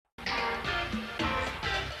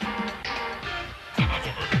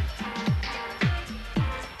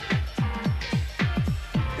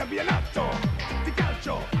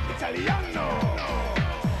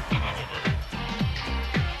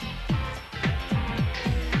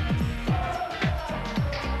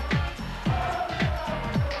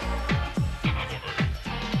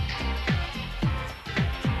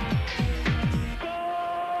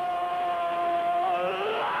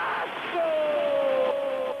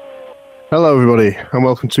Hello, everybody, and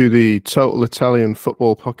welcome to the Total Italian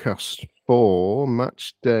Football Podcast for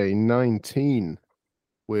match day 19.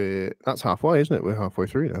 That's halfway, isn't it? We're halfway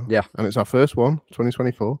through now. Yeah. And it's our first one,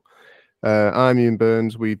 2024. I'm Ian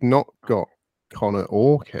Burns. We've not got Connor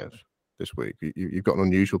or Kev this week. You've got an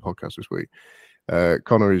unusual podcast this week.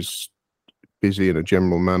 Connor is busy in a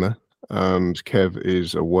general manner, and Kev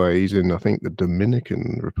is away. He's in, I think, the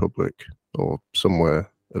Dominican Republic or somewhere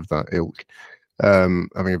of that ilk. Having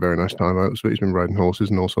a very nice time out. So he's been riding horses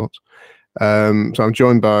and all sorts. So I'm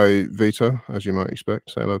joined by Vito, as you might expect.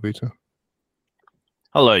 Say hello, Vito.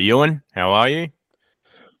 Hello, Ewan. How are you?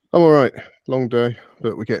 I'm all right. Long day,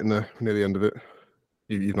 but we're getting there, near the end of it.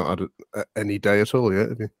 You've not had any day at all yet,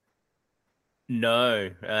 have you? No.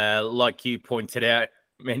 Like you pointed out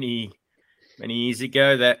many years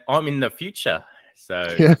ago, that I'm in the future.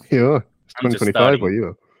 So yeah, you are. It's 2025 where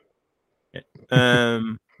you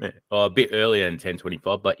are. A bit earlier than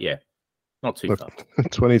 1025, but yeah, not too far.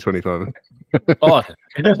 2025. Oh,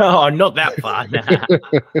 not that far.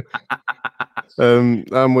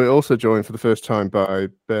 And we're also joined for the first time by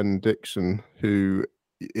Ben Dixon, who,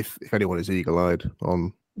 if anyone is eagle-eyed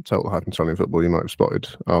on Total Italian Football, you might have spotted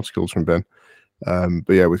articles from Ben.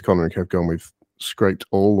 But yeah, with Connor and Kev gone, we've scraped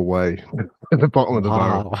all the way at the bottom of the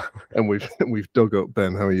barrel, and we've dug up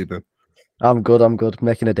Ben. How are you doing? I'm good.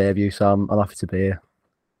 Making a debut, so I'm happy to be here.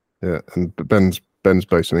 Yeah, and Ben's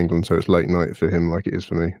based in England, so it's late night for him, like it is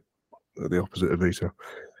for me. The opposite of Vito.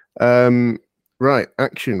 Right,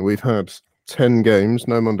 action. We've had 10 games,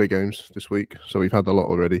 no Monday games this week, so we've had a lot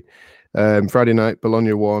already. Friday night,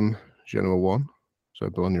 Bologna 1, Genoa 1.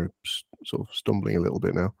 So Bologna are sort of stumbling a little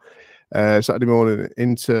bit now. Saturday morning,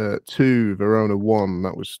 Inter 2, Verona 1.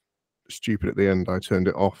 That was stupid at the end. I turned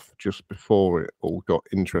it off just before it all got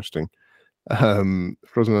interesting.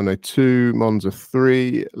 Frosinone 2, Monza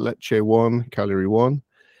 3, Lecce 1, Cagliari 1,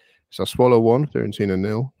 Sassuolo 1, Fiorentina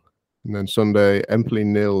 0. And then Sunday, Empoli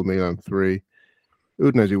 0, Milan 3,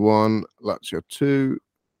 Udinese 1, Lazio 2,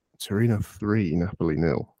 Torino 3, Napoli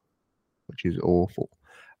 0, which is awful.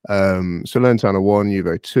 Salernitana 1,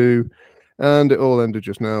 Juve 2, and it all ended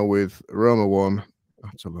just now with Roma 1,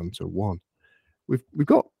 Atalanta 1. We've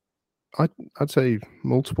got, I'd say,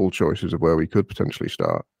 multiple choices of where we could potentially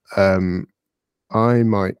start. I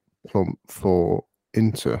might plump for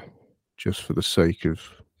Inter just for the sake of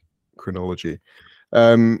chronology.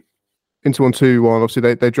 Inter 1-2-1.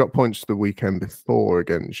 Obviously, they dropped points the weekend before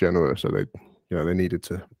against Genoa, so they needed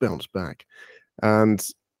to bounce back. And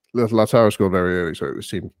Lautaro scored very early, so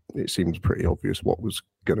it seemed pretty obvious what was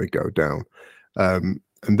going to go down. And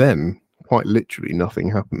then, quite literally,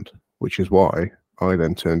 nothing happened, which is why I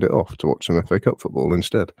then turned it off to watch some FA Cup football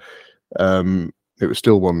instead. It was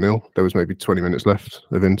still 1-0. There was maybe 20 minutes left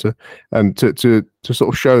of Inter. And to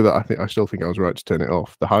sort of show that I still think I was right to turn it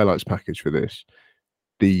off, the highlights package for this,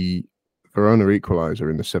 the Verona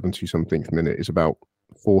equaliser in the 70-something minute is about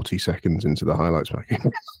 40 seconds into the highlights package.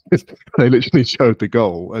 They literally showed the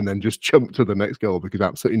goal and then just jumped to the next goal because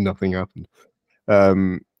absolutely nothing happened.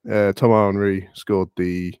 Thomas Henry scored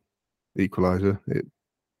the equaliser. It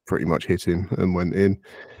pretty much hit him and went in.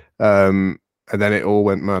 And then it all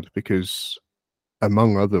went mad because,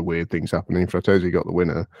 among other weird things happening, Frattesi got the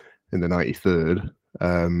winner in the 93rd.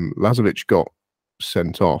 Lazovic got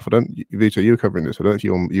sent off. Vito, you were covering this. I don't know if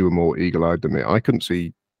you were more eagle-eyed than me. I couldn't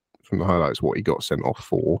see from the highlights what he got sent off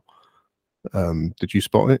for. Did you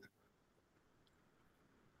spot it?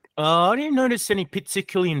 I didn't notice any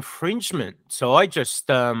particular infringement, so I just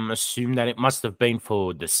assumed that it must have been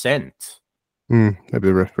for dissent. Maybe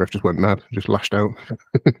the ref just went mad, just lashed out.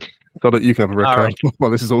 Thought that you can have a red card while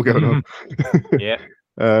this is all going on. Yeah.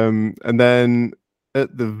 And then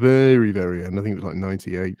at the very, very end, I think it was like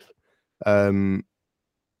 98th,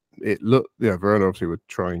 it looked, Verona obviously were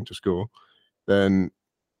trying to score. Then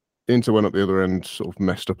Inter went up the other end, sort of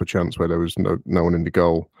messed up a chance where there was no one in the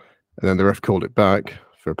goal. And then the ref called it back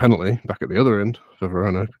for a penalty back at the other end for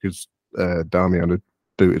Verona because Damian had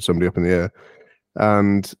booted somebody up in the air.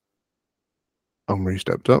 And Omri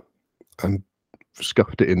stepped up and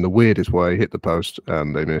scuffed it in the weirdest way, hit the post,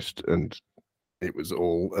 and they missed. And it was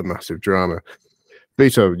all a massive drama.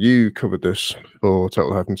 Vito, you covered this for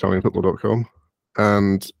total-italianfootball.com,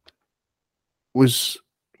 and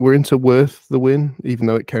were Inter worth the win, even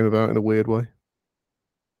though it came about in a weird way?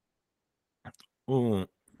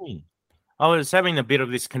 I was having a bit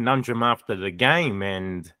of this conundrum after the game,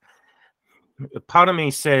 and part of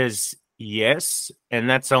me says yes, and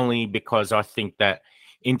that's only because I think that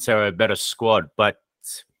Inter are a better squad. But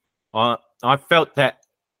I felt that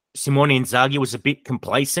Simone Inzaghi was a bit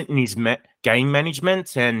complacent in his game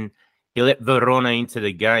management, and he let Verona into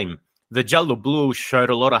the game. the Giallo Blu showed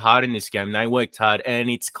a lot of heart in this game. They worked hard, and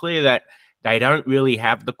it's clear that they don't really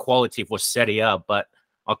have the quality for Serie A, but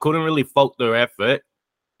I couldn't really fault their effort,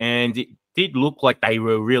 and it did look like they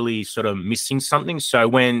were really sort of missing something. So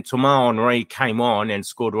when Thomas Henry came on and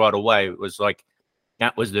scored right away, it was like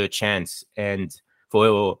that was their chance. And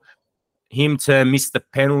for him to miss the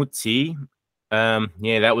penalty,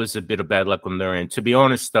 that was a bit of bad luck on their end. To be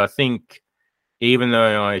honest, I think even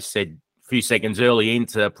though I said a few seconds early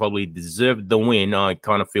Inter probably deserved the win, I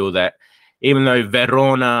kind of feel that even though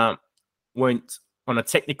Verona weren't on a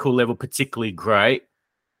technical level particularly great,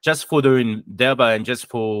 just for their endeavour and just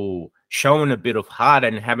for showing a bit of heart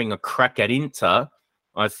and having a crack at Inter,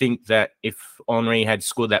 I think that if Henry had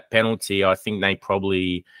scored that penalty, I think they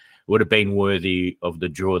probably would have been worthy of the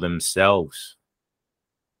draw themselves.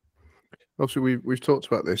 Obviously, we've talked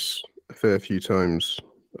about this a fair few times,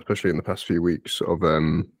 especially in the past few weeks, of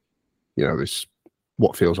this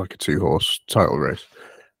what feels like a two-horse title race.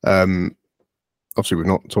 Obviously, we've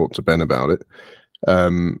not talked to Ben about it.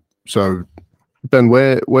 So, Ben,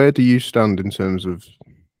 where do you stand in terms of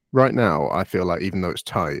right now? I feel like even though it's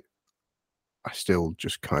tight, I still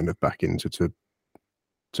just kind of back into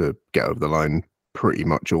to get over the line pretty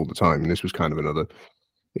much all the time. And this was kind of another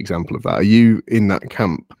example of that. Are you in that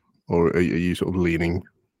camp, or are you sort of leaning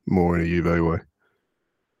more in a Juve way?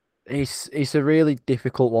 It's a really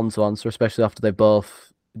difficult one to answer, especially after they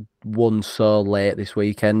both won so late this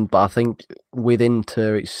weekend. But I think with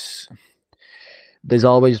Inter, there's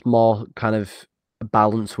always more kind of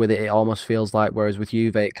balance with it. It almost feels like, whereas with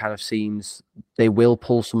Juve, it kind of seems they will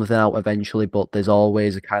pull something out eventually, but there's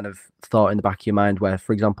always a kind of thought in the back of your mind where,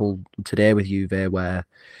 for example, today with Juve, where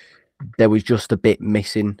there was just a bit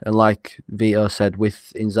missing. And like Vito said,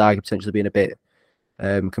 with Inzaghi potentially being a bit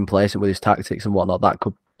complacent with his tactics and whatnot, that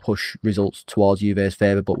could push results towards Juve's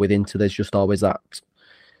favour. But with Inter, there's just always that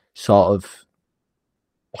sort of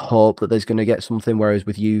hope that there's going to get something, whereas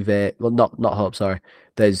with Juve, well, not hope, sorry.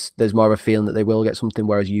 There's more of a feeling that they will get something,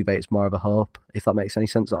 whereas Juve, it's more of a hope, if that makes any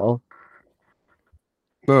sense at all.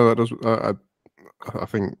 No, that does. I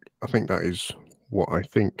think that is what I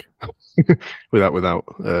think, without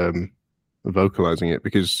vocalizing it,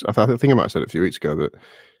 because I think I might have said it a few weeks ago that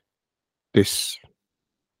this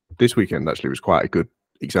weekend actually was quite a good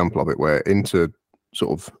example of it, where Inter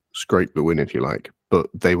sort of scraped the win, if you like, but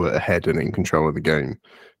they were ahead and in control of the game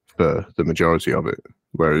for the majority of it,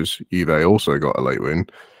 whereas Juve also got a late win,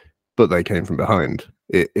 but they came from behind.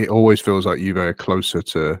 It always feels like Juve are closer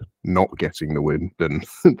to not getting the win than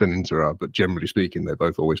Inter are, but generally speaking, they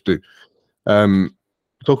both always do.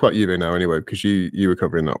 Talk about Juve now anyway, because you were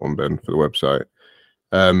covering that one, Ben, for the website.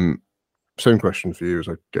 Same question for you as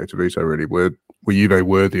I go to Vito, really. Were Juve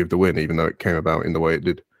worthy of the win, even though it came about in the way it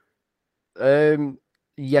did?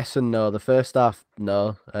 Yes and no. The first half,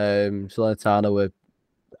 no. Salernitana were,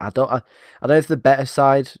 I don't know if the better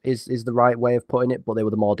side is the right way of putting it, but they were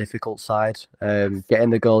the more difficult side. Getting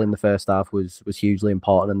the goal in the first half was hugely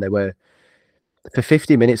important, and they were, for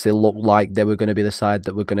 50 minutes, they looked like they were going to be the side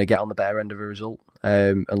that were going to get on the better end of a result,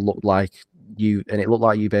 and it looked like Juve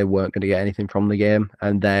weren't going to get anything from the game.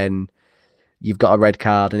 And then you've got a red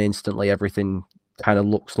card, and instantly everything kind of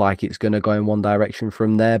looks like it's going to go in one direction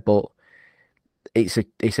from there. But it's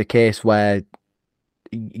a case where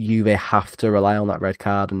Juve have to rely on that red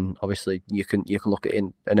card, and obviously you can look at it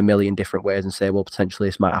in a million different ways and say, well, potentially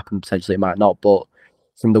this might happen, potentially it might not. But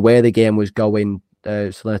from the way the game was going,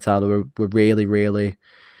 Salernitana were really, really,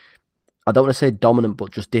 I don't want to say dominant,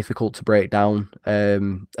 but just difficult to break down.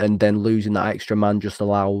 And then losing that extra man just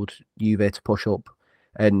allowed Juve to push up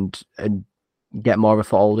and get more of a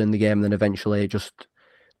foothold in the game. And then eventually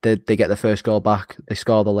they get the first goal back, they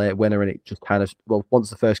score the late winner, and it just kind of, well, once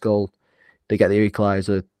the first goal, they get the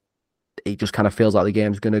equaliser, it just kind of feels like the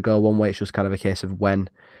game's going to go one way. It's just kind of a case of when,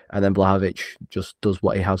 and then Vlahovic just does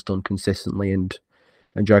what he has done consistently and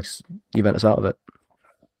drags Juventus out of it.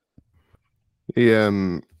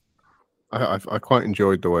 I quite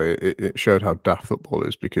enjoyed the way it showed how daft football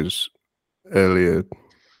is, because earlier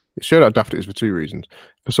it showed how daft it is for two reasons.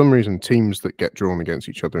 For some reason, teams that get drawn against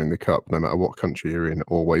each other in the cup, no matter what country you're in,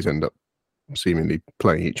 always end up seemingly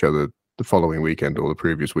playing each other the following weekend or the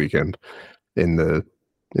previous weekend in their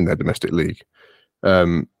domestic league.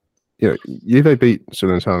 Juve beat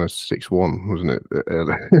Salernitana 6-1, wasn't it,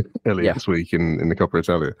 earlier this week in the Coppa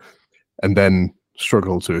Italia, and then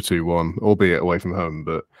struggled to a 2-1, albeit away from home,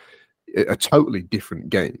 but a totally different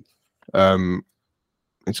game.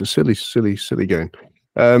 It's a silly game.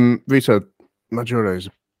 Vito, Maggiore is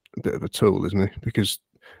a bit of a tool, isn't he? Because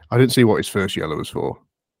I didn't see what his first yellow was for,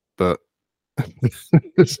 but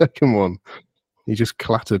the second one, he just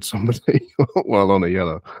clattered somebody while on a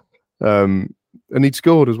yellow. And he'd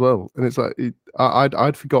scored as well. And it's like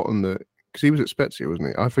I'd forgotten that because he was at Spezia, wasn't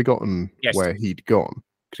he? I'd forgotten where he'd gone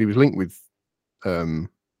because he was linked with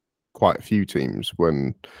quite a few teams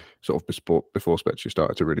when sort of before Spezia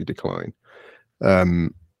started to really decline.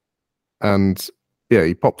 And yeah,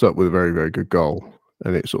 he popped up with a very, very good goal,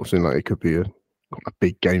 and it sort of seemed like it could be a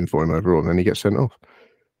big game for him overall. And then he gets sent off.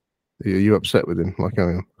 Are you upset with him like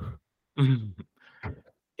I am?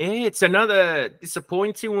 It's another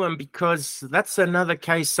disappointing one because that's another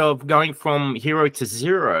case of going from hero to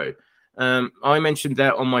zero. I mentioned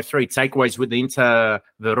that on my 3 takeaways with the Inter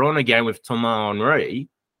Verona game with Thomas Henry,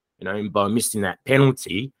 by missing that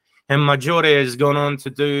penalty. And Maggiore has gone on to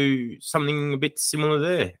do something a bit similar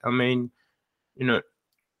there. I mean,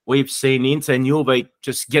 we've seen Inter and Juve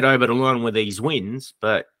just get over the line with these wins,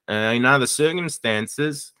 but in other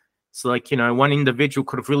circumstances, it's like, one individual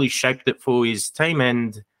could have really shaped it for his team.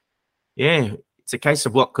 And yeah, it's a case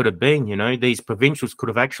of what could have been. These provincials could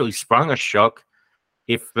have actually sprung a shock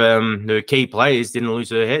if the key players didn't lose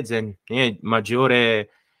their heads. And yeah, Maggiore,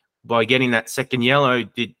 by getting that second yellow,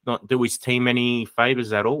 did not do his team any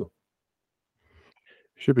favours at all.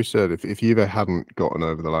 Should be said, if Juve hadn't gotten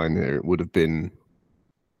over the line here, it would have been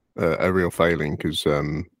a real failing because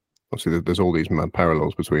obviously there's all these mad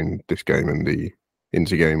parallels between this game and the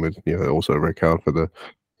Inter game with also a red card for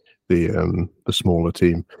the smaller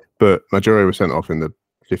team. But Maggiore was sent off in the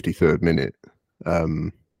 53rd minute,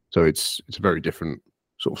 so it's a very different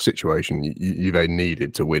sort of situation. Juve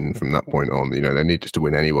needed to win from that point on. They needed to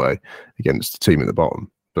win anyway against the team at the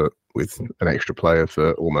bottom, but with an extra player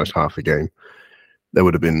for almost half a game, there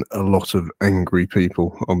would have been a lot of angry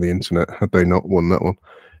people on the internet had they not won that one.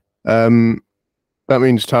 That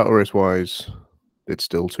means Tartarus-wise, it's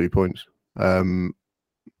still 2 points.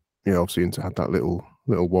 Obviously Inter had that little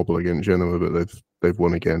wobble against Genoa, but they've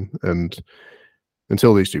won again. And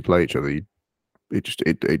until these two play each other,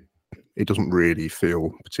 it doesn't really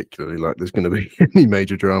feel particularly like there's going to be any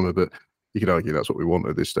major drama. But you could argue that's what we want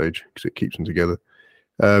at this stage because it keeps them together.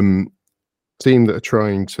 Team that are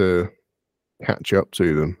trying to catch up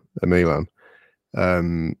to them are Milan.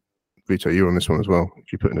 Vito, you're on this one as well.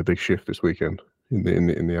 You put in a big shift this weekend in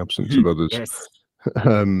the absence of others. Yes.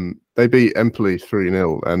 They beat Empoli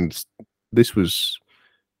 3-0, and this was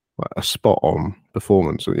a spot-on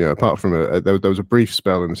performance. Apart from there was a brief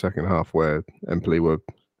spell in the second half where Empoli were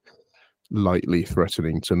lightly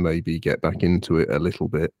threatening to maybe get back into it a little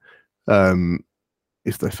bit,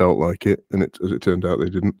 if they felt like it, and as it turned out, they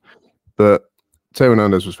didn't. But Teo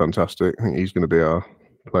Hernandez was fantastic. I think he's going to be our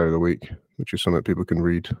player of the week, which is something people can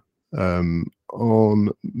read on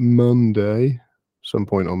Monday, some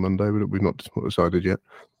point on Monday, but we've not decided yet.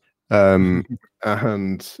 And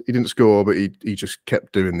he didn't score, but he just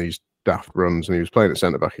kept doing these daft runs, and he was playing at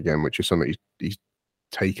centre-back again, which is something he's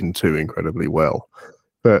taken to incredibly well.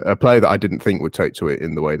 But a player that I didn't think would take to it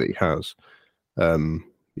in the way that he has.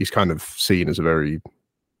 He's kind of seen as a very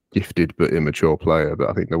gifted but immature player, but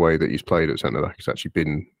I think the way that he's played at centre-back has actually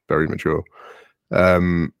been very mature.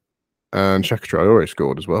 And Shaka Traore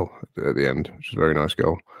scored as well at the end, which is a very nice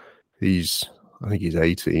goal. I think he's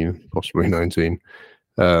 18, possibly 19.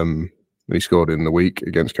 He scored in the week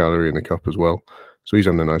against Cagliari in the Cup as well. So he's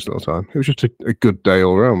having a nice little time. It was just a good day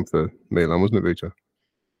all around for Milan, wasn't it, Vito?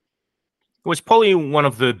 It was probably one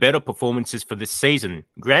of the better performances for this season.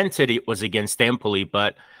 Granted, it was against Empoli,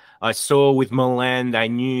 but I saw with Milan, they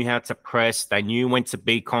knew how to press, they knew when to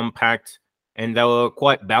be compact, and they were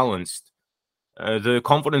quite balanced. The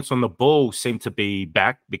confidence on the ball seemed to be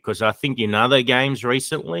back because I think in other games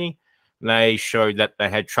recently, they showed that they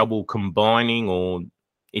had trouble combining, or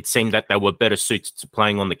it seemed that they were better suited to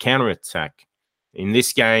playing on the counter-attack. In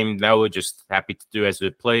this game, they were just happy to do as they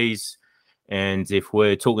please. And if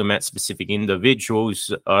we're talking about specific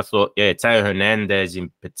individuals, I thought, Teo Hernandez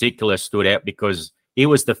in particular stood out because he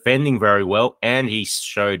was defending very well and he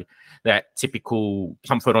showed that typical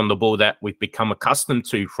comfort on the ball that we've become accustomed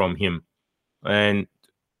to from him. And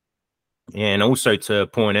also to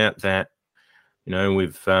point out that,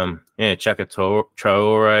 with Chaka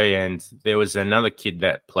Traore, and there was another kid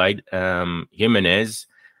that played, Jimenez.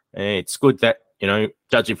 It's good that,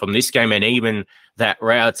 judging from this game and even that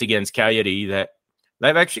route against Cagliari, that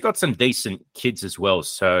they've actually got some decent kids as well.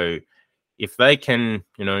 So if they can,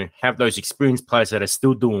 have those experienced players that are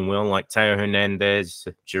still doing well, like Teo Hernandez,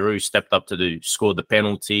 Giroud stepped up to score the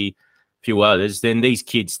penalty, a few others, then these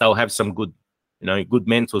kids, they'll have some good, good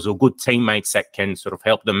mentors or good teammates that can sort of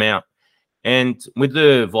help them out. And with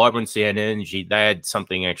the vibrancy and energy, they had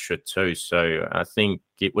something extra too. So I think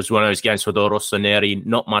it was one of those games for the Rossoneri.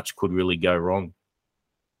 Not much could really go wrong.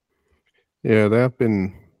 Yeah, they have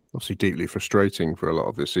been obviously deeply frustrating for a lot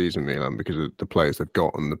of this season, Milan, because of the players they've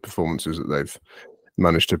got and the performances that they've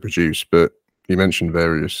managed to produce. But you mentioned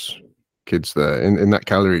various kids there. In that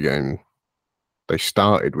Cagliari game, they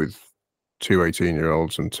started with two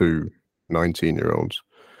 18-year-olds and two 19-year-olds.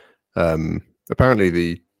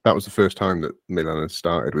 Apparently, that was the first time that Milan had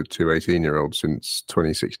started with two 18-year-olds since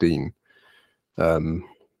 2016.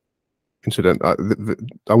 Incident. I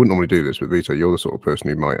wouldn't normally do this, but Vito, you're the sort of person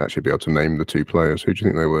who might actually be able to name the two players. Who do you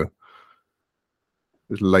think they were? It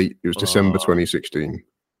was late. It was December 2016.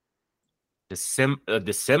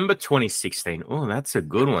 December 2016. Oh, that's a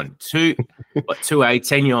good one. Two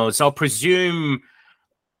 18-year-olds. I'll presume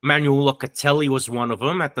Manuel Locatelli was one of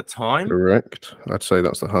them at the time. Correct. I'd say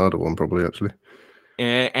that's the harder one, probably, actually.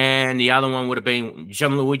 And the other one would have been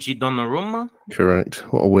Gianluigi Donnarumma. Correct.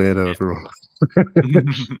 What a weirdo, everyone.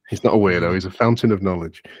 He's not a weirdo. He's a fountain of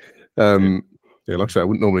knowledge. Yeah, like I said, I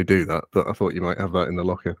wouldn't normally do that, but I thought you might have that in the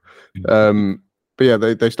locker. But yeah,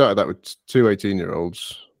 they started that with two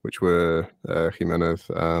 18-year-olds, which were Jimenez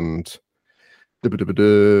and I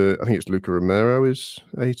think it's Luca Romero is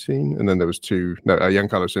 18, and then there was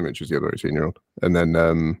Giancarlo Simic is the other 18-year-old, and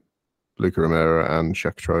then Luca Romero and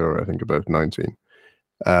Shaq Traore, I think, are both 19.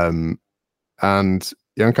 And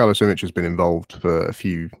Giancarlo Simic has been involved for a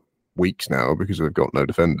few weeks now because they've got no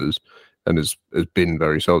defenders, and has been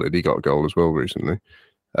very solid. He got a goal as well recently.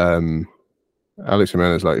 Alex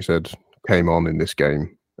Jimenez, like you said, came on in this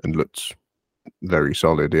game and looked very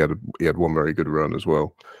solid. He had one very good run as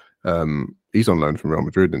well. He's on loan from Real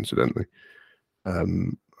Madrid, incidentally. I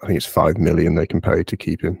think it's 5 million they can pay to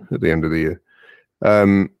keep him at the end of the year.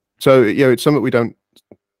 So yeah, it's something we don't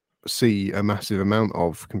see a massive amount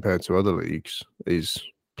of compared to other leagues, is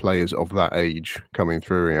players of that age coming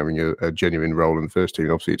through and having a genuine role in the first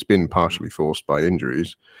team. Obviously, it's been partially forced by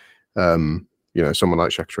injuries. Someone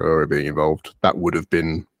like Shaq Traore being involved, that would have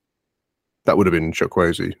been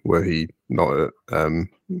Chukwueze, were he not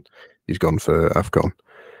he's gone for AFCON.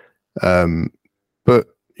 But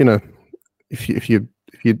if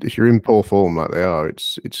you're in poor form like they are,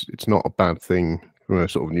 it's not a bad thing from a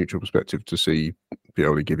sort of neutral perspective to see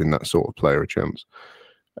Pioli giving that sort of player a chance.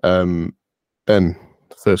 Ben,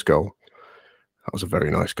 the first goal, that was a very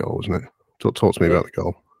nice goal, wasn't it? Talk to me about the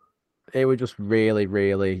goal. It was just really,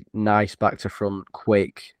 really nice back to front,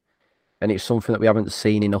 quick, and it's something that we haven't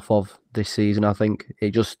seen enough of this season. I think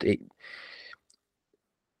it just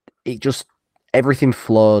everything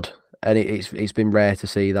flowed, and it's been rare to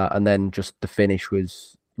see that. And then just the finish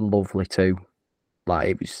was lovely too.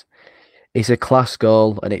 Like it's a class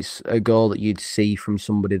goal, and it's a goal that you'd see from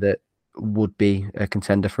somebody that would be a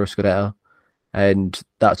contender for a Scudetto. And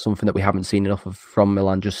that's something that we haven't seen enough of from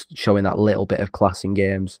Milan, just showing that little bit of class in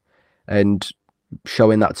games, and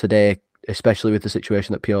showing that today, especially with the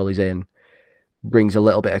situation that Pioli's in, brings a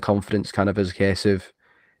little bit of confidence, kind of as a case of,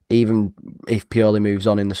 even if Pioli moves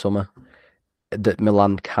on in the summer, that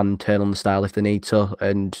Milan can turn on the style if they need to.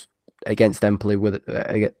 And against Empoli,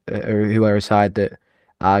 who are a side that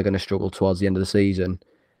are going to struggle towards the end of the season,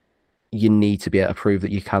 you need to be able to prove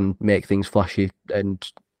that you can make things flashy and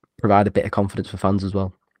provide a bit of confidence for fans as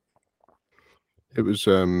well. It was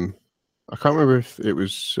I can't remember if it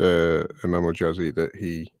was Emmanuel Jazzy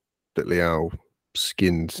that Leao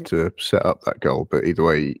skinned to set up that goal, but either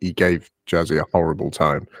way, he gave Jazzy a horrible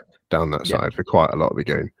time down that side for quite a lot of the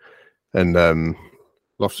game. And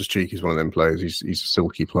Loftus-Cheek is one of them players. He's a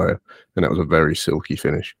silky player, and that was a very silky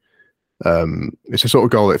finish. It's a sort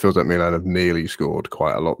of goal that it feels like Milan have nearly scored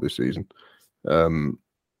quite a lot this season, and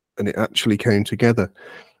it actually came together.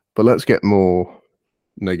 But let's get more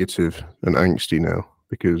negative and angsty now,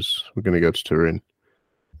 because we're going to go to Turin,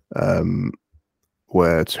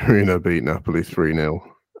 where Torino beat Napoli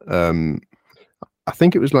 3-0. I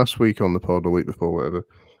think it was last week on the pod, or week before, whatever.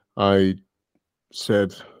 I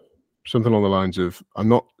said something along the lines of, I'm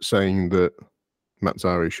not saying that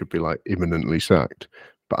Mazzarri should be like imminently sacked,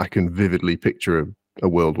 but I can vividly picture a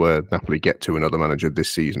world where Napoli get to another manager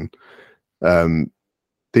this season.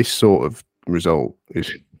 This sort of result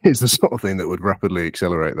is the sort of thing that would rapidly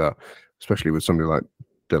accelerate that, especially with somebody like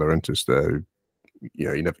De Laurentiis there, who,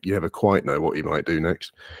 you never quite know what he might do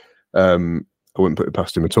next. I wouldn't put it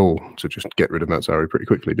past him at all to just get rid of Mazzarri pretty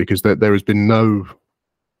quickly, because there has been no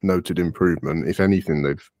noted improvement. If anything,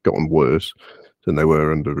 they've gotten worse than they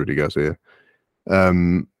were under Rudi Garcia.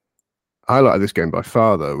 Highlight of this game by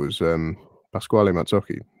far, though, was Pasquale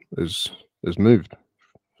Mazzocchi has moved.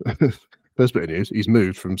 First bit of news, he's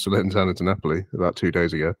moved from Salernitana to Napoli about 2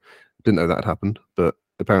 days ago. Didn't know that had happened, but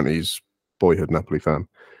apparently he's boyhood Napoli fan.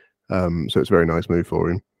 So it's a very nice move for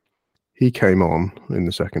him. He came on in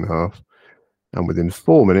the second half, and within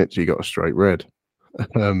 4 minutes he got a straight red.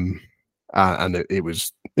 And it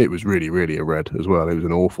was really, really a red as well. It was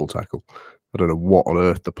an awful tackle. I don't know what on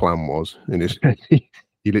earth the plan was in his head.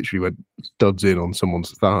 He literally went studs in on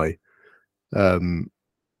someone's thigh. I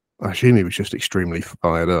assume he was just extremely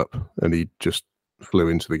fired up, and he just flew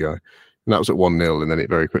into the guy. And that was at 1-0, and then it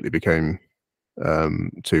very quickly became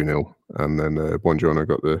 2-0, and then Buongiorno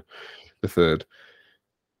got the third.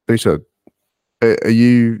 Peter, are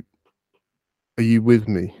you with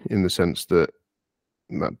me in the sense that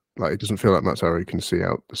it doesn't feel like Mazzarri can see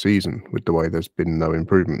out the season with the way there's been no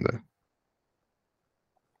improvement there?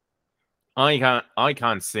 I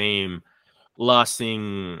can't see him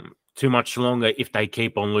lasting too much longer if they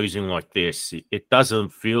keep on losing like this. It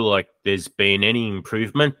doesn't feel like there's been any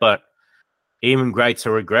improvement, but even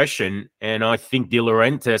greater regression. And I think De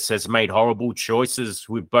Laurentiis has made horrible choices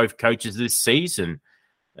with both coaches this season.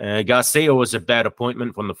 Garcia was a bad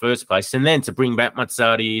appointment from the first place, and then to bring back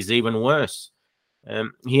Mazzarri is even worse.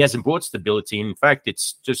 He hasn't brought stability. In fact, it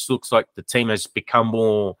just looks like the team has become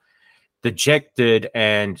more dejected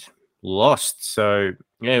and lost. So,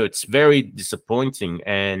 it's very disappointing.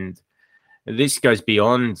 And this goes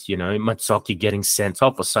beyond, Mazzocchi getting sent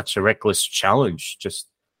off for such a reckless challenge. Just,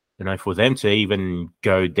 for them to even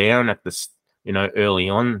go down at this, early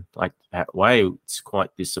on like that way, it's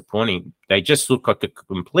quite disappointing. They just look like a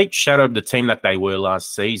complete shadow of the team that they were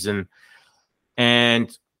last season.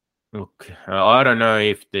 And look, I don't know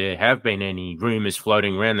if there have been any rumors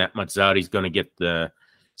floating around that Mazzarri's going to get the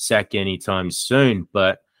sack anytime soon.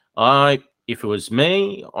 But if it was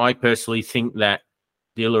me, I personally think that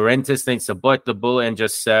De Laurentiis needs to bite the bullet and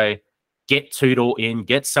just say, get Tudor in,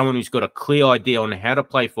 get someone who's got a clear idea on how to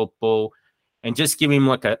play football, and just give him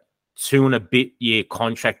like a 2-and-a-bit-year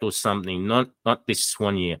contract or something, not this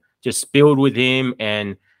 1 year. Just build with him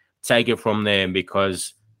and take it from there,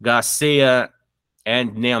 because Garcia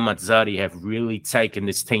and now Mazzarri have really taken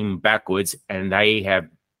this team backwards, and they have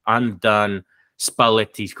undone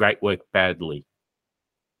Spalletti's great work badly.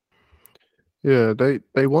 Yeah,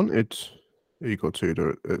 they wanted Igor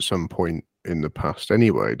Tudor at some point in the past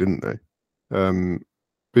anyway, didn't they?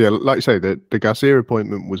 But yeah, like you say, the Garcia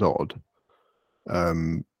appointment was odd.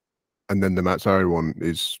 And then the Mazzarri one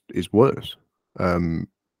is worse.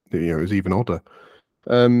 It's even odder.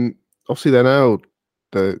 Obviously, they're now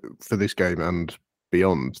for this game and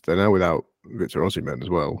beyond. They're now without Victor Osimhen as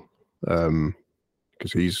well,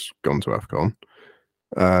 because he's gone to AFCON.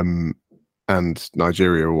 And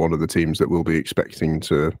Nigeria are one of the teams that will be expecting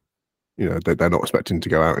to, they're not expecting to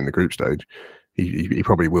go out in the group stage. He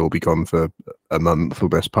probably will be gone for a month or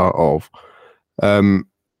best part of.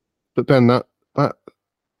 But then that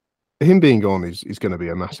him being gone is going to be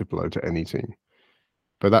a massive blow to any team.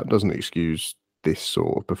 But that doesn't excuse this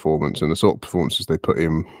sort of performance and the sort of performances they put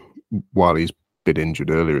in while he's been injured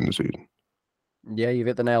earlier in the season. Yeah, you've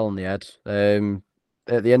hit the nail on the head.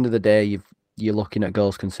 At the end of the day, you're looking at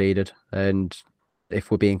goals conceded, and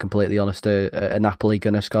if we're being completely honest, are Napoli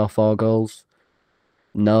going to score 4 goals?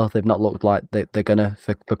 No, they've not looked like they're going to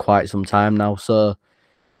for quite some time now. So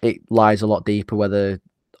it lies a lot deeper whether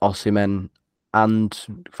Osimhen and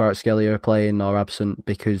Kvaratskhelia are playing or absent,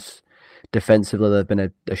 because defensively they've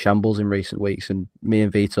been a shambles in recent weeks. And me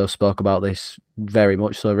and Vito spoke about this very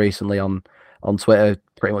much so recently on Twitter,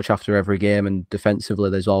 pretty much after every game. And defensively,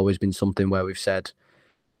 there's always been something where we've said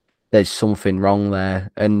there's something wrong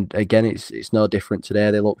there. And again, it's no different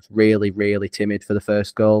today. They looked really, really timid for the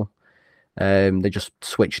first goal. They just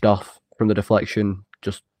switched off from the deflection.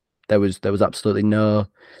 Just there was absolutely no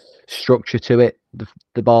structure to it.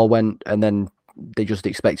 The ball went, and then they just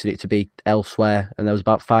expected it to be elsewhere. And there was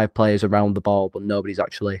about 5 players around the ball, but nobody's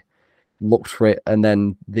actually looked for it. And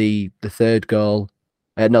then the second goal,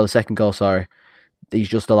 sorry, he's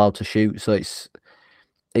just allowed to shoot. So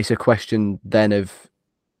it's a question then of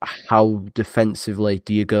how defensively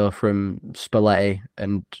do you go from Spalletti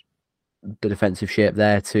and the defensive shape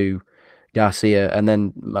there to Garcia, and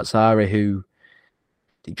then Mazzarri, who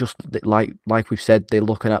just like we've said, they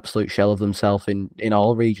look an absolute shell of themselves in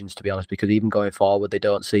all regions, to be honest, because even going forward, they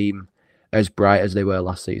don't seem as bright as they were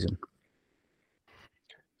last season.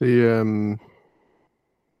 The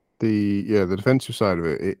defensive side of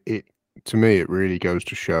it to me, it really goes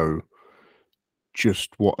to show just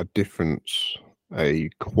what a difference a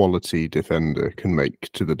quality defender can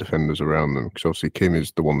make to the defenders around them. Because obviously Kim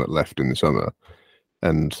is the one that left in the summer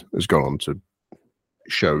and has gone on to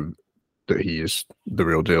show that he is the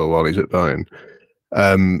real deal while he's at Bayern.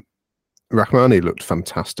 Rahmani looked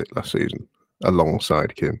fantastic last season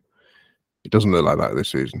alongside Kim. It doesn't look like that this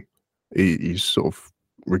season. He's sort of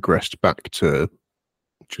regressed back to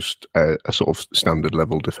just a sort of standard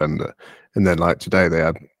level defender. And then like today they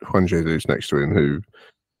had Juan Jesus next to him, who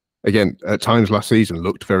again at times last season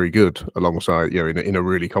looked very good alongside, you know, in a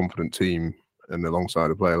really confident team and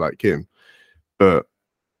alongside a player like him. But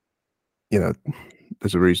you know,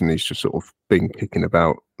 there's a reason he's just sort of been kicking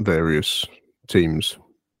about various teams,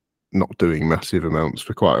 not doing massive amounts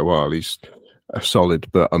for quite a while. He's a solid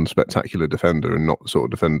but unspectacular defender, and not the sort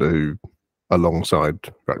of defender who, alongside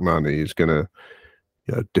Rachmani, is going to,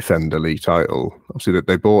 you know, defend a league title. Obviously, that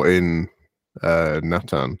they bought in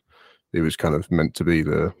Nathan. He was kind of meant to be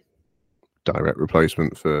the direct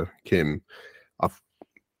replacement for Kim. I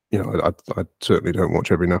certainly don't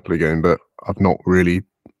watch every Napoli game, but I've not really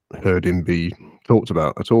heard him be talked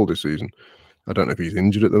about at all this season. I don't know if he's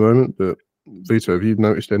injured at the moment, but Vito, have you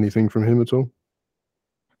noticed anything from him at all?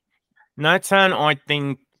 Nathan, I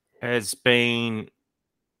think, has been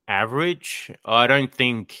average. I don't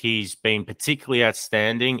think he's been particularly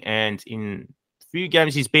outstanding, and in a few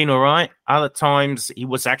games he's been all right. Other times he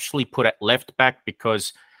was actually put at left back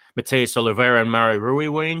because Matias Oliveira and Mario Rui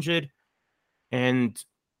were injured, and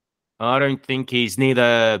I don't think he's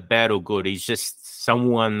neither bad or good. He's just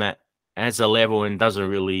someone that has a level and doesn't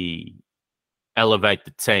really elevate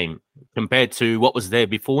the team compared to what was there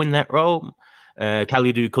before in that role.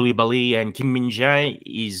 Kalidou Koulibaly and Kim Min-jae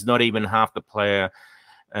is not even half the player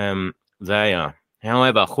they are.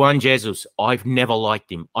 However, Juan Jesus, I've never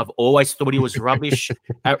liked him. I've always thought he was rubbish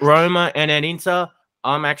at Roma and at Inter.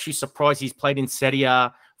 I'm actually surprised he's played in Serie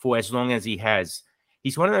A for as long as he has.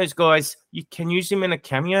 He's one of those guys, you can use him in a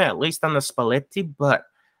cameo, at least under Spalletti, but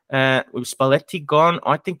with Spalletti gone,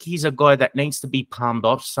 I think he's a guy that needs to be palmed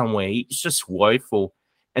off somewhere. He's just woeful.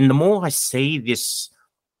 And the more I see this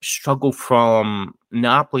struggle from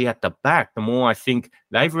Napoli at the back, the more I think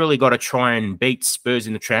they've really got to try and beat Spurs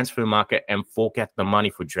in the transfer market and fork out the money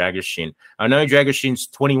for Dragoshin. I know Dragoshin's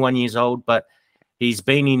 21 years old, but he's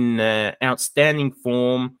been in outstanding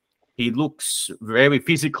form. He looks very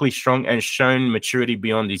physically strong and shown maturity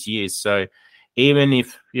beyond his years. So even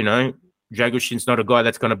if, you know, Dragoshin's not a guy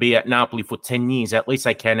that's going to be at Napoli for 10 years, at least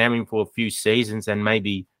they can have him for a few seasons and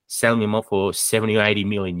maybe sell him off for 70 or 80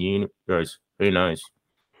 million euros. Who knows?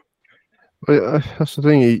 Well, that's the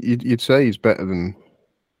thing. You'd say he's better than,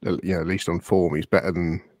 you know, at least on form, he's better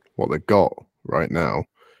than what they've got right now.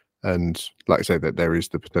 And like I say, that there is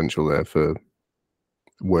the potential there for,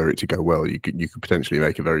 were it to go well, you could potentially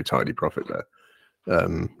make a very tidy profit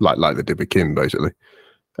there, like they did with Kim, basically.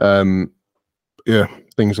 Yeah,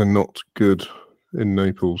 things are not good in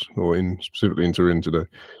Naples, or specifically in Turin today.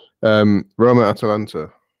 Roma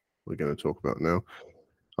Atalanta, we're going to talk about now.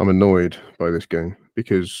 I'm annoyed by this game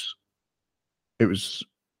because it was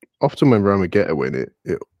often when Roma get a win,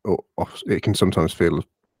 it can sometimes feel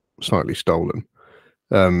slightly stolen.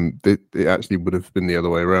 It actually would have been the other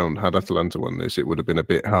way around. Had Atalanta won this, it would have been a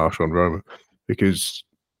bit harsh on Roma, because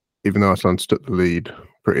even though Atalanta took the lead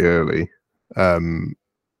pretty early,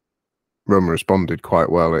 Roma responded quite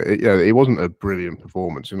well. It wasn't a brilliant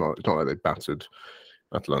performance. It's not like they battered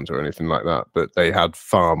Atalanta or anything like that, but they had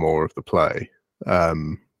far more of the play.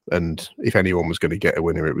 And if anyone was going to get a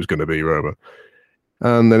winner, it was going to be Roma.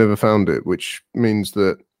 And they never found it, which means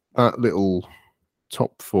that little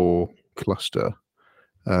top four cluster,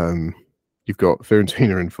 you've got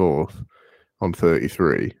Fiorentina in fourth on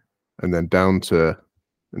 33, and then down to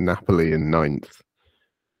Napoli in ninth.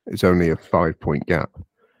 It's only a 5-point gap.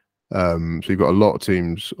 So you've got a lot of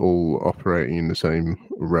teams all operating in the same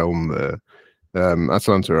realm there.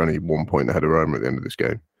 Atalanta are only 1 point ahead of Roma at the end of this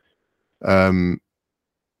game.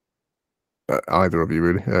 Either of you,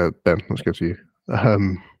 really. Ben, let's go to you.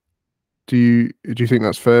 Do you think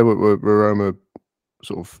that's fair? Were Roma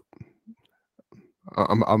sort of?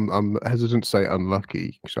 I'm hesitant to say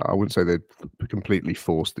unlucky, so I wouldn't say they completely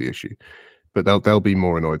forced the issue, but they'll be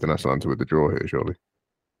more annoyed than Atalanta with the draw here, surely.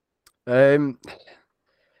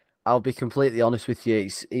 I'll be completely honest with you.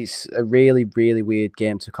 It's a really, really weird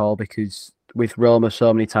game to call, because with Roma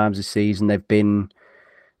so many times this season they've been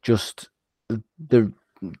just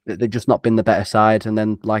they've just not been the better side, and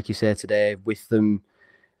then like you say today, with them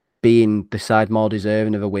being the side more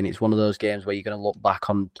deserving of a win, it's one of those games where you're going to look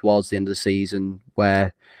back on towards the end of the season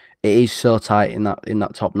where it is so tight in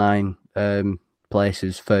that top 9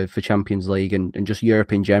 places for Champions League and just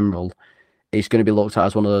Europe in general. It's going to be looked at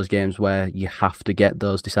as one of those games where you have to get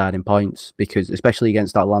those deciding points, because especially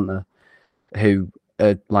against Atalanta, who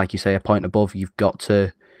are, like you say, a point above, you've got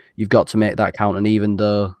to make that count. And even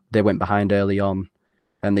though they went behind early on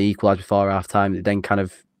and they equalised before half time, then kind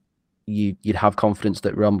of you'd have confidence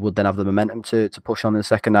that Roma would then have the momentum to push on in the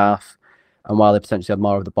second half. And while they potentially had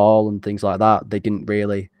more of the ball and things like that, they didn't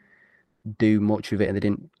really do much of it, and they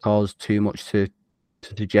didn't cause too much to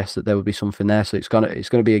suggest that there would be something there. So it's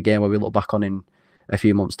gonna be a game where we look back on in a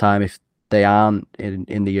few months' time if they aren't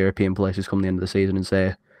in the European places come the end of the season and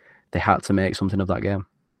say they had to make something of that game.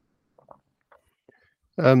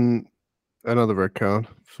 Another red card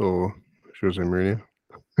for Jose Mourinho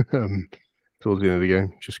towards the end of the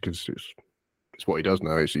game, just because it's what he does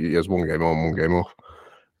now. He has one game on, one game off.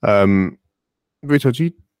 Vito,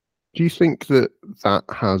 do you think that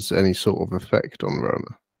has any sort of effect on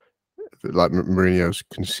Roma? Like Mourinho's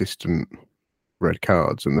consistent red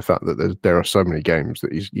cards and the fact that there are so many games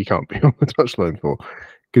that you can't be on the touchline for?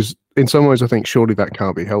 Because in some ways I think surely that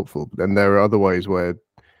can't be helpful. And there are other ways where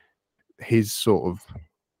his sort of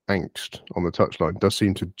angst on the touchline does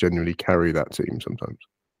seem to genuinely carry that team sometimes.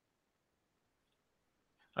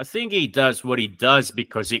 I think he does what he does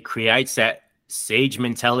because it creates that siege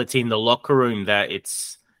mentality in the locker room, that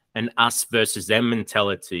it's an us versus them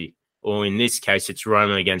mentality, or in this case, it's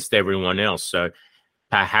Roma against everyone else. So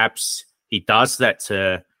perhaps he does that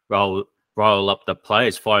to roll up the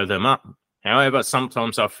players, fire them up. However,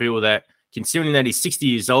 sometimes I feel that considering that he's 60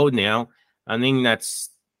 years old now, I think that's,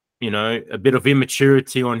 a bit of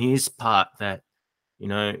immaturity on his part, that,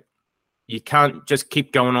 you can't just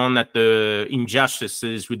keep going on at the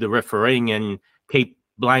injustices with the refereeing and keep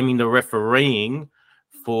blaming the refereeing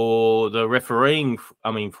for the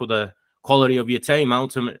quality of your team.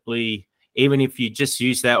 Ultimately, even if you just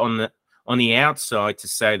use that on the outside to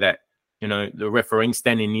say that, the refereeing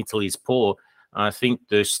stand in Italy is poor, I think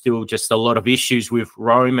there's still just a lot of issues with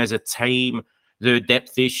Rome as a team, the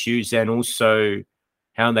depth issues, and also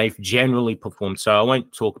how they've generally performed. So I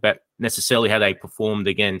won't talk about necessarily how they performed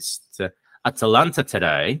against Atalanta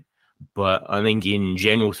today, but I think in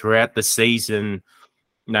general throughout the season,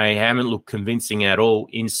 they haven't looked convincing at all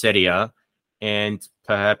in Serie A, and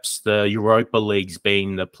perhaps the Europa League's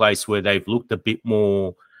been the place where they've looked a bit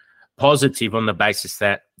more positive on the basis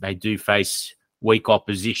that they do face weak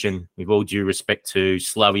opposition, with all due respect to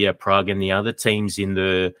Slavia Prague and the other teams in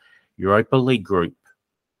the Europa League group.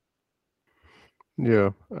 Yeah.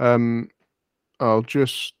 We'll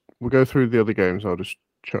go through the other games. I'll just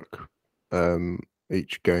chuck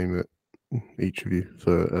each game at each of you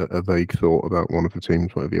for a vague thought about one of the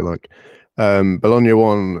teams, whatever you like. Bologna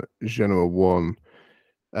 1, Genoa 1.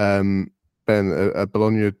 Ben, are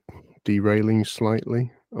Bologna derailing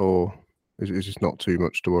slightly, or is this not too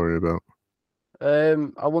much to worry about?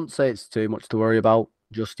 I wouldn't say it's too much to worry about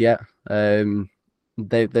just yet.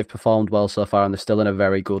 They've performed well so far, and they're still in a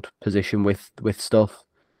very good position with stuff.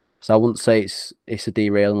 So I wouldn't say it's a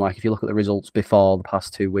derailing. Like, if you look at the results before the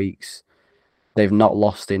past 2 weeks, they've not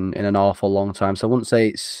lost in an awful long time. So I wouldn't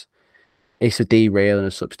say it's a derailing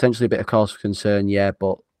as such. Potentially a bit of cause for concern, yeah,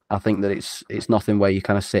 but I think that it's nothing where you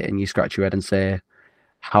kind of sit and you scratch your head and say,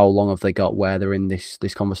 how long have they got where they're in this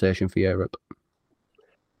conversation for Europe?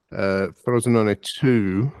 Frosinone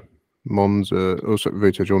 2, Monza. Also,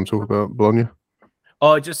 Vito, do you want to talk about Bologna?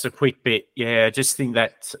 Oh, just a quick bit. Yeah, I just think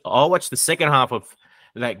that I watched the second half of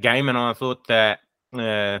that game and I thought that,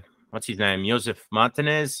 what's his name? Josef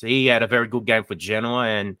Martinez. He had a very good game for Genoa.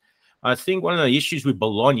 And I think one of the issues with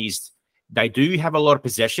Bologna is they do have a lot of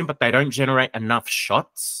possession, but they don't generate enough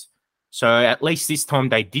shots. So at least this time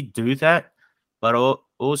they did do that. But I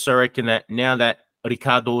also reckon that now that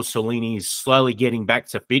Riccardo Orsolini is slowly getting back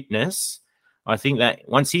to fitness, I think that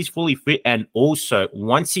once he's fully fit and also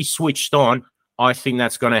once he's switched on, I think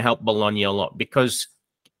that's going to help Bologna a lot, because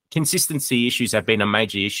consistency issues have been a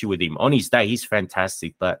major issue with him. On his day, he's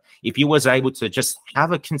fantastic. But if he was able to just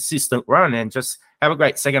have a consistent run and just have a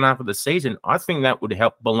great second half of the season, I think that would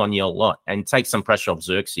help Bologna a lot and take some pressure off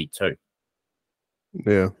Xerxes too.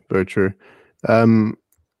 Yeah, very true.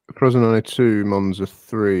 Frosinone 2, Monza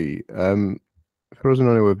 3.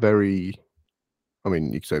 Frosinone were very,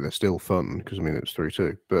 you could say they're still fun because, it was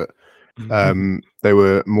 3-2, but they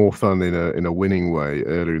were more fun in a winning way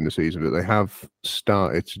earlier in the season, but they have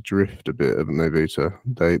started to drift a bit, haven't they, Vita?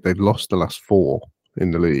 They've lost the last 4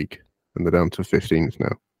 in the league, and they're down to 15th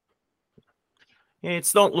now. Yeah,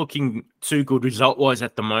 it's not looking too good result-wise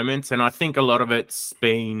at the moment, and I think a lot of it's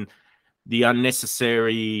been the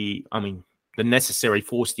necessary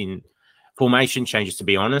forced in formation changes, to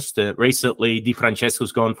be honest. Recently, Di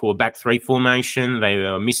Francesco's gone for a back 3 formation. They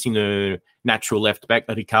are missing a natural left back,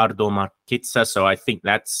 Riccardo Marchizza, so I think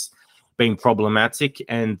that's been problematic.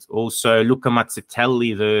 And also Luca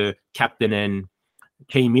Mazzatelli, the captain and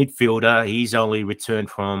key midfielder, he's only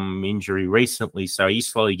returned from injury recently, so he's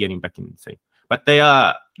slowly getting back in the team. But there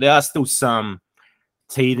are still some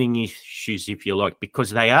teething issues, if you like, because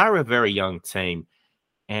they are a very young team.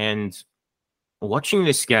 And watching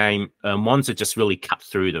this game, Monza just really cut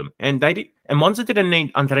through them, and they did. And Monza didn't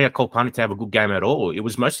need Andrea Colpani to have a good game at all. It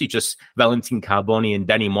was mostly just Valentin Carboni and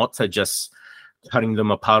Danny Motta just cutting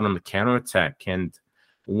them apart on the counter attack. And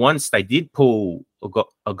once they did pull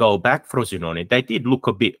a goal back for Frosinone, they did look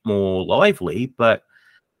a bit more lively, but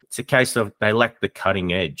it's a case of they lack the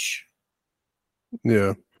cutting edge.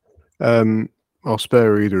 Yeah. I'll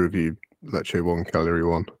spare either of you Lecce 1, Cagliari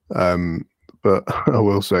 1. But I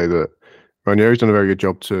will say that Ranieri's done a very good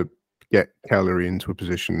job to get Cagliari into a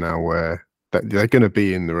position now where they're going to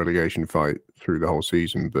be in the relegation fight through the whole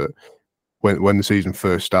season. But when the season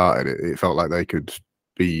first started, it felt like they could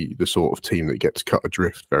be the sort of team that gets cut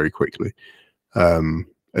adrift very quickly. And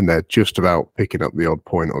they're just about picking up the odd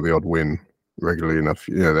point or the odd win regularly enough.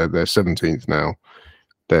 You know, they're 17th now.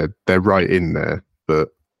 They're right in there, but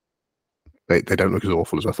they don't look as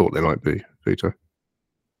awful as I thought they might be, Vito.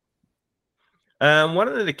 One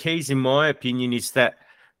of the keys, in my opinion, is that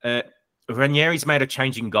Ranieri's made a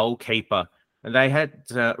change in goalkeeper. They had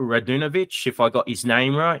Radunovic, if I got his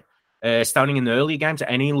name right, starting in the early games,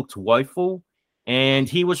 and he looked woeful. And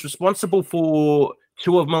he was responsible for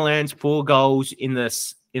 2 of Milan's 4 goals in the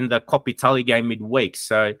Coppa Italia game midweek.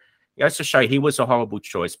 So it goes to show he was a horrible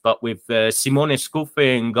choice. But with Simone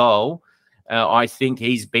Scuffi in goal, I think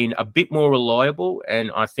he's been a bit more reliable,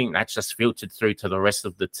 and I think that's just filtered through to the rest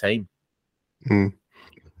of the team.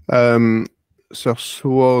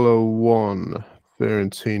 Sassuolo 1,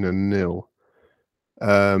 Fiorentina 0.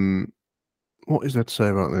 What is there to say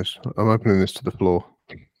about this? I'm opening this to the floor.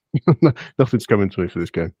 Nothing's coming to me for this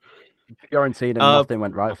game. Fiorentina, nothing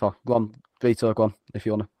went right for. Go on, Vito, go on, if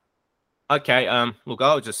you want to. Okay, look,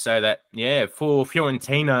 I'll just say that, yeah, for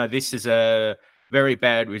Fiorentina, this is a very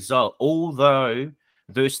bad result. Although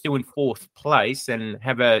they're still in 4th place and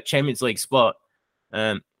have a Champions League spot,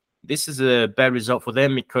 this is a bad result for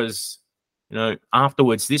them because, you know,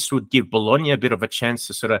 afterwards, this would give Bologna a bit of a chance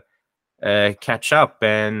to sort of catch up.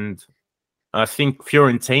 And I think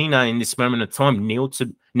Fiorentina in this moment of time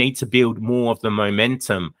need to build more of the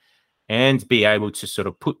momentum and be able to sort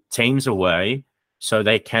of put teams away so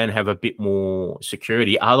they can have a bit more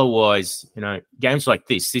security. Otherwise, you know, games like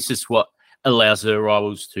this is what allows their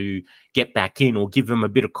rivals to get back in or give them a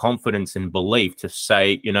bit of confidence and belief to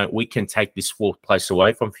say, you know, we can take this 4th place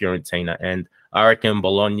away from Fiorentina. And I reckon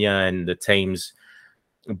Bologna and the teams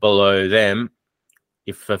below them,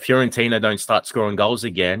 if Fiorentina don't start scoring goals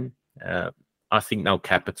again, I think they'll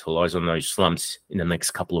capitalize on those slumps in the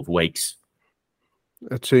next couple of weeks.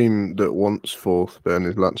 A team that wants 4th, Ben,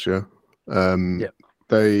 is Lazio.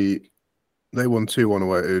 They won 2-1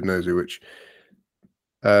 away at Udinese, which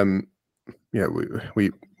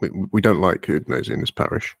we don't like Udinese in this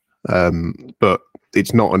parish, but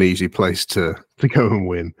it's not an easy place to go and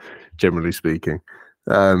win, generally speaking.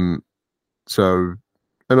 Lazio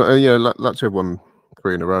have won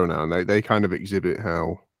 3 in a row now, and they kind of exhibit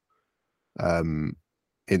how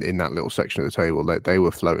in that little section of the table they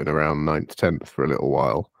were floating around 9th, 10th for a little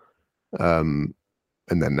while, and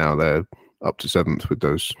then now they're up to 7th with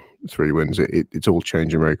those 3 wins. It's all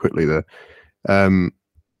changing very quickly there.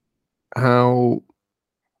 How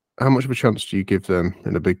much of a chance do you give them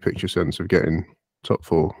in a big picture sense of getting top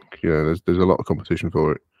 4? You know, there's a lot of competition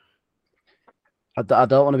for it. I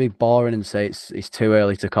don't want to be boring and say it's too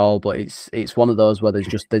early to call, but it's one of those where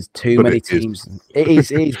there's too many teams. It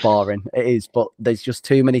is boring. It is, but there's just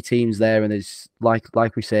too many teams there, and there's like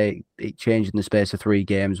we say, it changed in the space of 3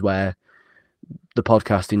 games. Where the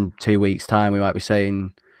podcast in 2 weeks' time, we might be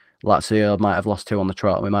saying Lazio might have lost 2 on the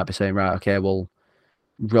trot, and we might be saying, right, okay, well,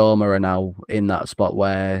 Roma are now in that spot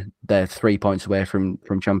where they're 3 points away from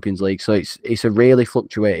Champions League. So it's a really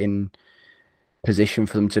fluctuating position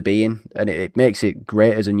for them to be in, and it makes it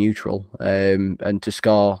great as a neutral. And to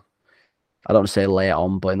score, I don't want to say late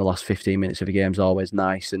on, but in the last 15 minutes of a game is always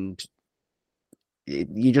nice. And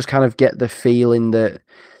you just kind of get the feeling that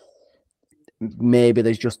maybe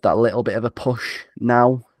there's just that little bit of a push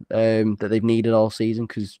now that they've needed all season,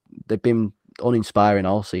 because they've been uninspiring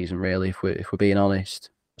all season, really, if we're being honest.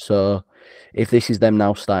 So if this is them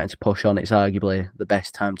now starting to push on, it's arguably the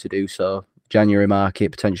best time to do so. January market,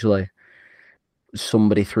 potentially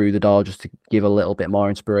somebody through the door just to give a little bit more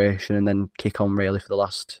inspiration, and then kick on really for the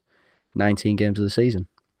last 19 games of the season.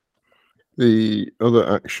 The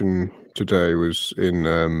other action today was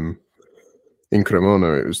in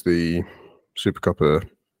Cremona. It was the Supercoppa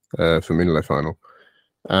Femminile final,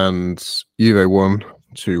 and Juve won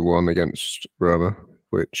 2-1 against Roma,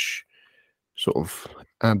 which sort of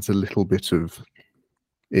adds a little bit of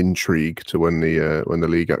intrigue to when the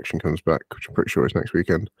league action comes back, which I'm pretty sure is next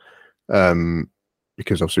weekend.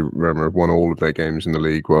 because obviously Roma have won all of their games in the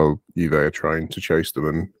league while Juve are trying to chase them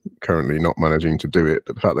and currently not managing to do it.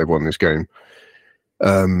 But the fact they've won this game,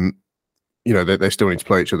 they still need to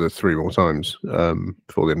play each other 3 more times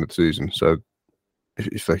before the end of the season. So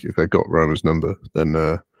if they've got Roma's number,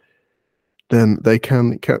 then they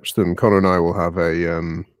can catch them. Connor and I will have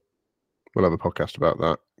a podcast about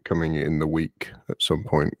that coming in the week at some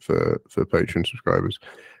point for Patreon subscribers.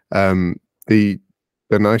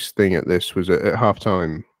 The nice thing at this was at half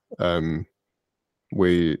time, I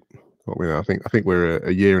think we're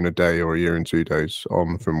a year and a day or a year and 2 days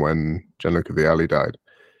on from when Gianluca Vialli died,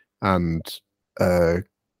 and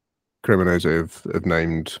Cremonese have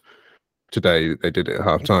named today. They did it at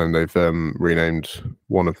half time. They've renamed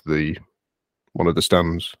one of the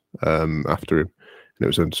stands after him, and it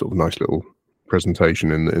was a sort of nice little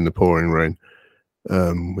presentation in the pouring rain,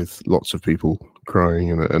 with lots of people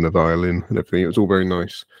crying and a violin and everything. It was all very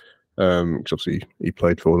nice. Because obviously he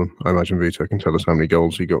played for them. I imagine Vito can tell us how many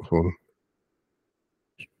goals he got for them.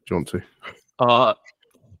 Do you want to?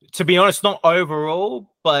 To be honest, not overall,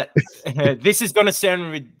 but this is going to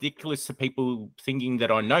sound ridiculous to people thinking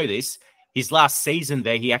that I know this. His last season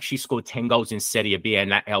there, he actually scored 10 goals in Serie B,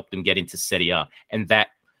 and that helped him get into Serie A. And that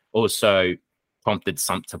also prompted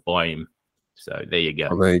some to buy him. So there you go.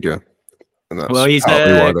 Oh, there you go. And that's he's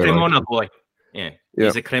a Cremona boy. Yeah,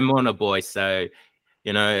 he's a Cremona boy. So,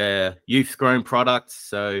 youth grown product.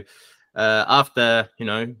 So after,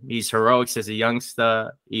 his heroics as a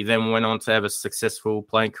youngster, he then went on to have a successful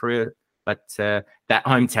playing career. But that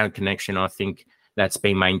hometown connection, I think that's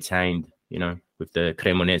been maintained, with the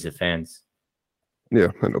Cremonese fans. Yeah,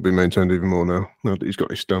 and it'll be maintained even more now that he's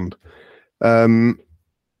got his stand.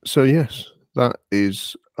 So yes, that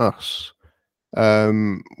is us.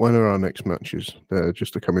 When are our next matches? They're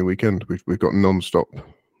just the coming weekend. We've got non-stop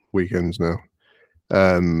weekends now.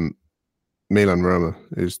 Milan Roma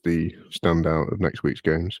is the standout of next week's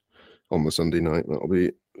games on the Sunday night. That'll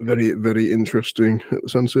be very, very interesting at the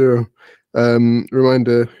San Siro.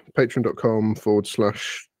 Reminder,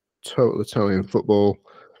 patreon.com/Total Italian Football.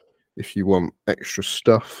 If you want extra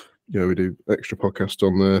stuff, we do extra podcasts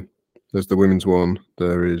on there. There's the women's one.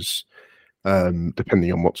 There is,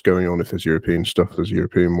 depending on what's going on, if there's European stuff, there's a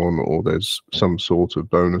European one, or there's some sort of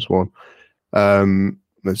bonus one.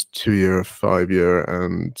 There's €2, €5,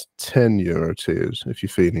 and €10 tiers if you're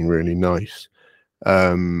feeling really nice.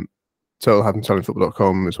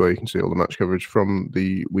 TotalHavenTalentFootball.com is where you can see all the match coverage from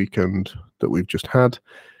the weekend that we've just had.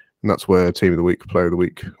 And that's where Team of the Week, Player of the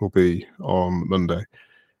Week will be on Monday.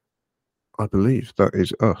 I believe that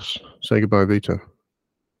is us. Say goodbye, Vito.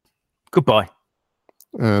 Goodbye.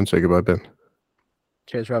 And say goodbye, Ben.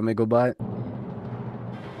 Cheers for having me. Goodbye.